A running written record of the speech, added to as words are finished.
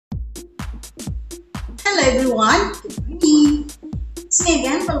Hello everyone, good morning. It's me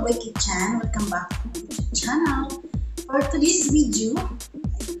again, Belboy Kitchen. Welcome back to my YouTube channel. For today's video, I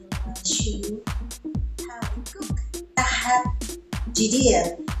will show you how to cook Tahad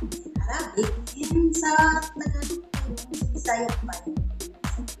JEDER in Arabic and sa Tagalog sa Bisaya pa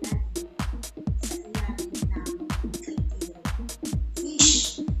sa ilalim ng kaldero.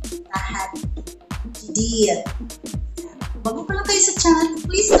 Fish Tahad JEDER. Bago pa lang kayo sa channel,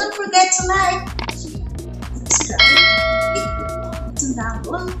 please don't forget to like, subscribe, click the button down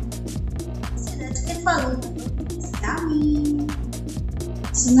below so that you can follow my videos. Yummy!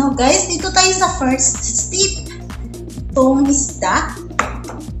 So now guys, dito tayo sa first step. Itong isda.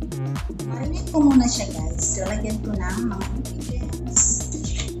 Marinate ko muna siya guys. Lalagyan ko ng mga ingredients.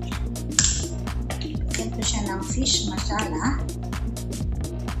 Lalagyan ko siya ng fish masala.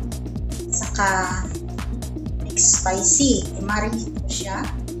 Saka spicy. I-marinate ko siya.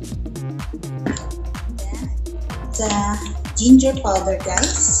 Then, the ginger powder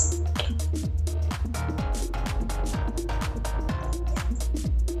guys.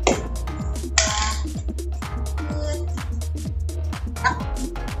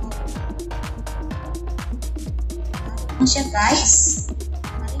 Siya guys.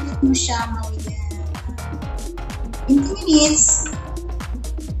 Marinate mo siya within 20 minutes.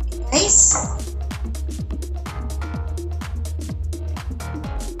 Okay, guys.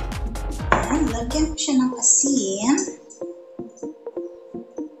 Lagyan ko siya ng asin.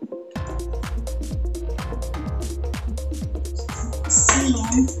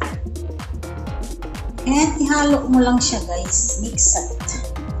 And ihalo mo lang siya guys. Mix it.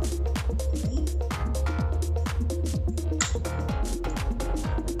 Okay.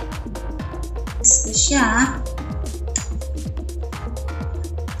 Mix ko siya.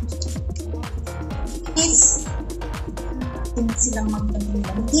 Natin silang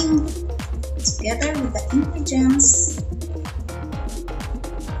magbanding-banding together with the ingredients.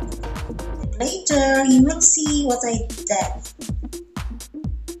 And later, you will see what I did.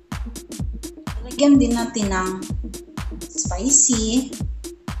 Lagyan din natin ng spicy.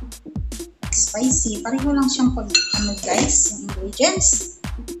 Pareho lang siyang ano guys, yung ingredients.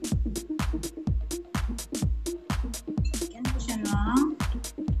 Lagyan ko siya ng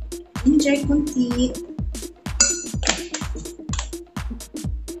ginger kunti.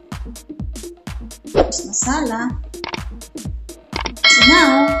 Masala. So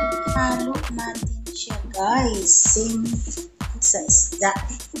now, halo natin siya guys. Same sa isda.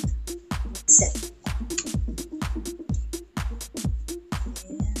 Mix it.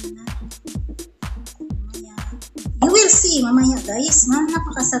 You will see mamaya guys.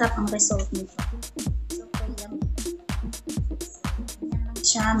 Napakasarap ang result nito. Super yummy. So, yan lang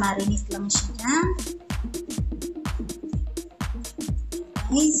siya. Marinate lang siya.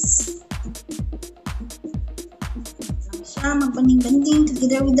 Guys. Magbanding-banding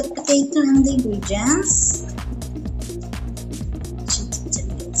together with the potato and the ingredients.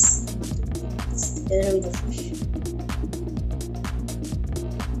 Together with the fish.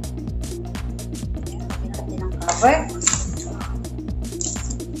 Lagyan natin ang cover.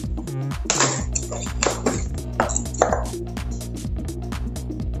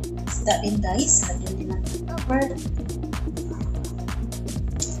 Isda din guys. Lagyan din natin ang cover.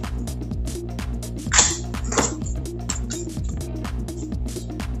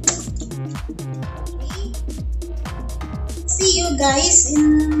 See you guys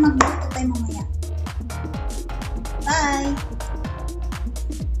in magluto tayo mamaya. Bye!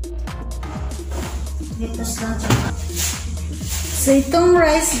 So itong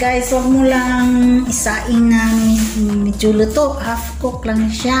rice guys, huwag mo lang isaing ng medyo luto. Half cook lang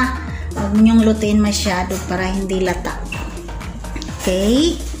siya. Huwag mo niyong lutuin masyado para hindi lata.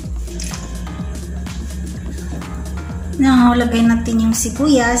 Okay? Now, lagay natin yung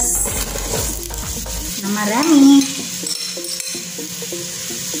sibuyas na marami.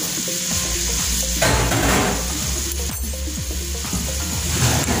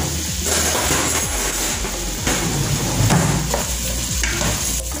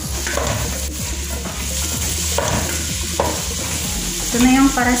 Ito na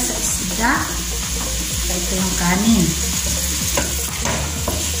yung para sa isda. Ito yung kanin.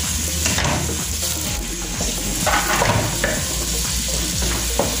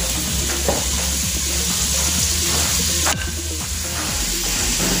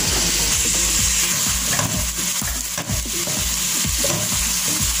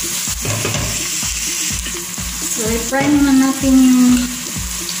 So, i-fry naman natin yung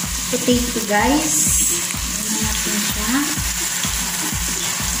potato guys. Ayan natin siya.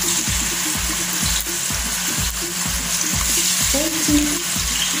 Okay.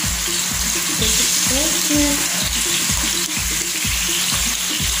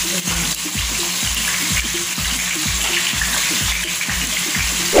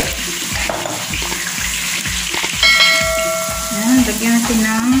 Lagyan natin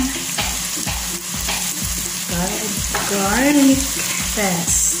ng garlic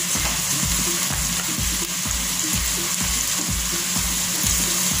paste.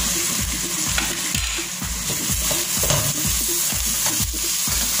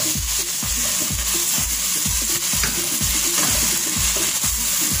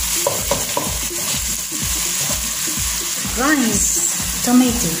 Guys,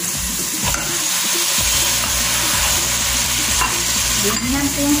 tomato. Ganyan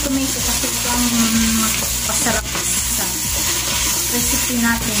po yung tomato kasi ito ang pasarap sa recipe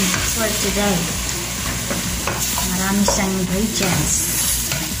natin for today. Marami siyang ingredients.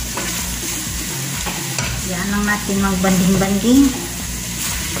 Yan lang natin magbanding-banding.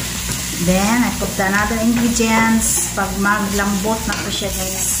 Then, I put another ingredients. Pag maglambot na po siya,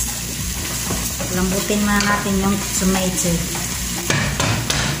 guys. Lambutin muna natin yung tomato.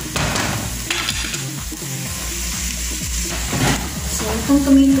 So, itong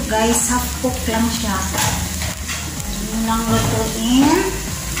tomato, guys, half cook lang siya. Yun lang lutuin.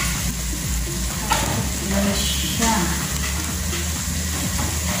 Half siya.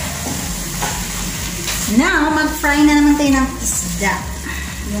 Now, mag-fry na naman tayo ng isda.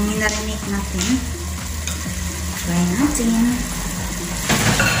 Yung minarinig natin. Fry natin.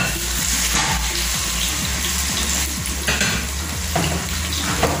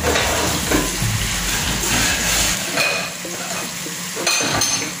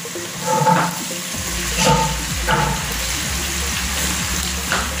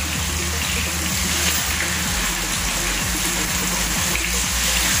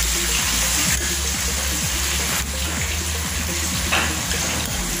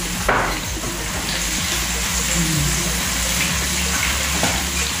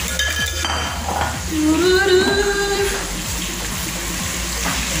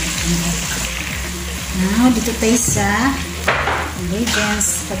 Now, dito tayo sa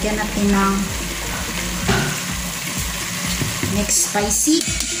ingredients. Lagyan natin ng mixed spicy.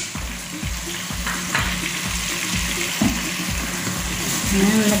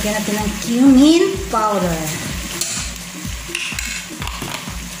 Lagyan natin ng cumin powder.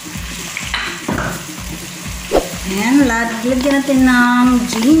 And lagyan natin ng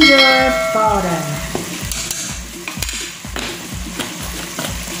ginger powder.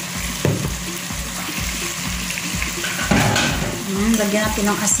 Lagyan natin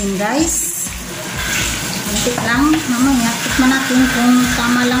ng asin, guys. Kunti lang. Mamaya, tikman natin kung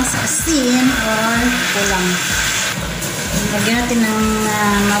tama lang sa asin or kulang. Lagyan natin ng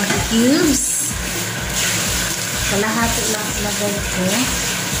Maggi cubes. Kalahati lang ilagay ko.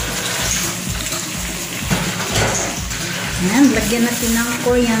 Ayan, lagyan natin ng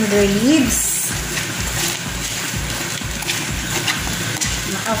coriander leaves.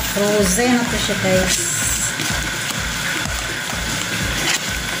 Naka-frozen na ito siya, guys.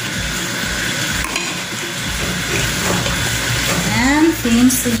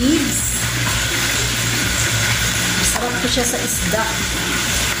 Cream seeds. Masarap po siya sa isda.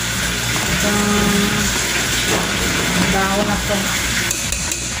 Itong dahon na to.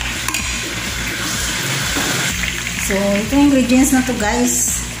 So, itong ingredients na to,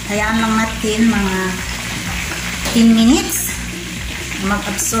 guys. Hayaan lang natin mga 10 minutes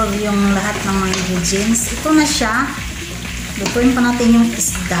mag-absorb yung lahat ng mga ingredients. Ito na siya. Lutuin pa natin yung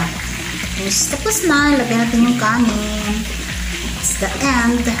isda. Tapos na, ilagay natin yung kanin. It's the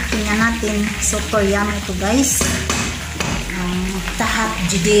end. Tingnan natin. Super yummy ito, guys. Tahad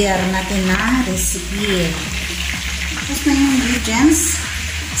JEDER natin na recipe. Tapos na yung ingredients.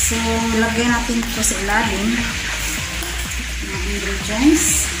 So, lagay natin ito sa ilalim ng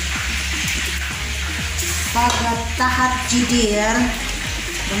ingredients. Pag Tahad JEDER,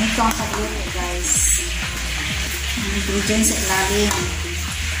 ganito ang pagluto, guys. Ingredients sa ilalim.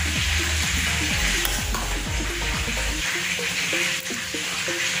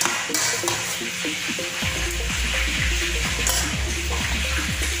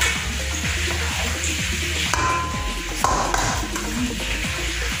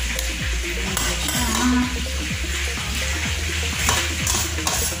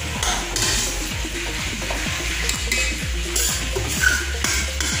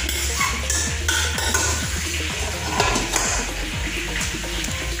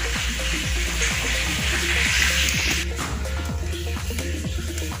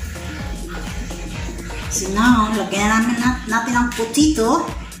 So now, lagyan natin ang potato.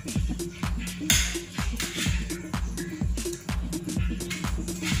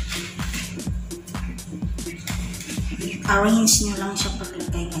 I-arrange nyo lang siya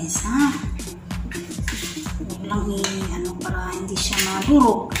paglagay, guys, ha? Huwag lang para hindi siya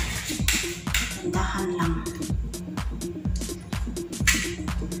madurog. Tandahan lang.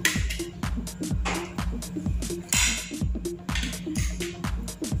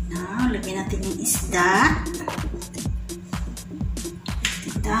 lagyan natin yung isda.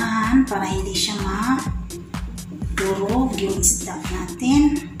 Tindahan para hindi siya madurog yung isda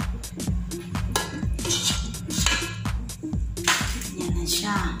natin. Yan na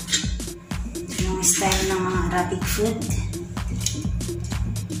siya. Yung style ng mga Arabic food.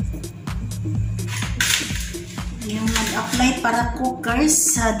 Yung nag-apply para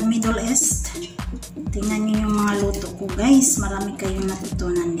cookers sa Middle East. Tingnan nyo yung mga luto ko guys. Marami kayong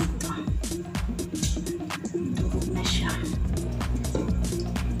natutunan dito. Durog na siya.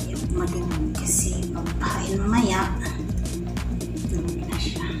 Yung madurog kasi pagpahain mamaya. Durog na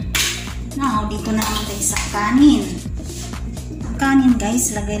siya. Now, dito na naman tayo sa kanin. Ang kanin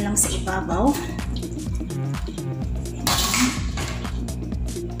guys, lagay lang sa ibabaw.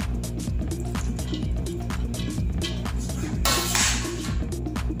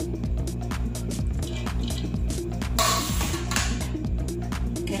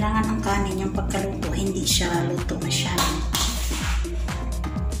 Kailangan ng kanin yung pagkaluto, hindi siya luto masyado.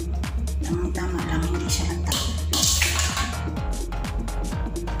 Tamang-tama lang, hindi siya lata.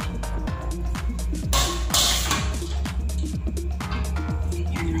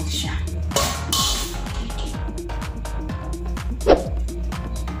 Yan na siya.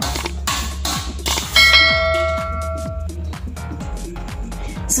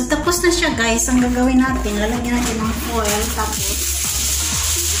 So, tapos na siya guys. Ang gagawin natin, lalagyan natin ng foil, tapos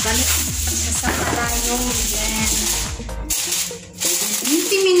balik sa kalayo, then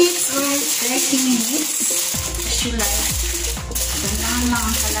 20 minutes or 30 minutes as you like. Ganaan lang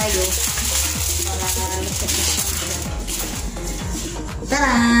ang kalayo para luto na siya.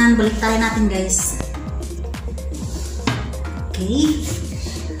 Taran! Balik tayo natin guys. Okay.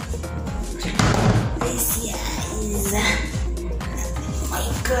 This is oh my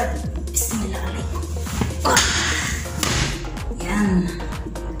god. Bismillahirrahmanirrahim. Oh. Yan.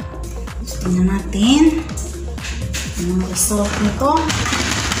 Tingnan natin yung result nito.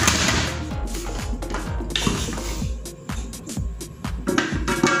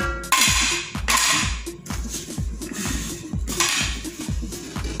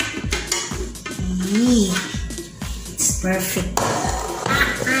 Okay. It's perfect.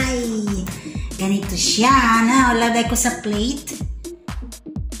 Ay! Ganito siya. Now, lagay ko sa plate.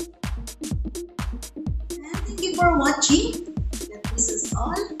 Thank you for watching. This is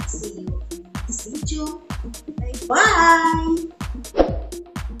all. See you in the next video. Bye-bye!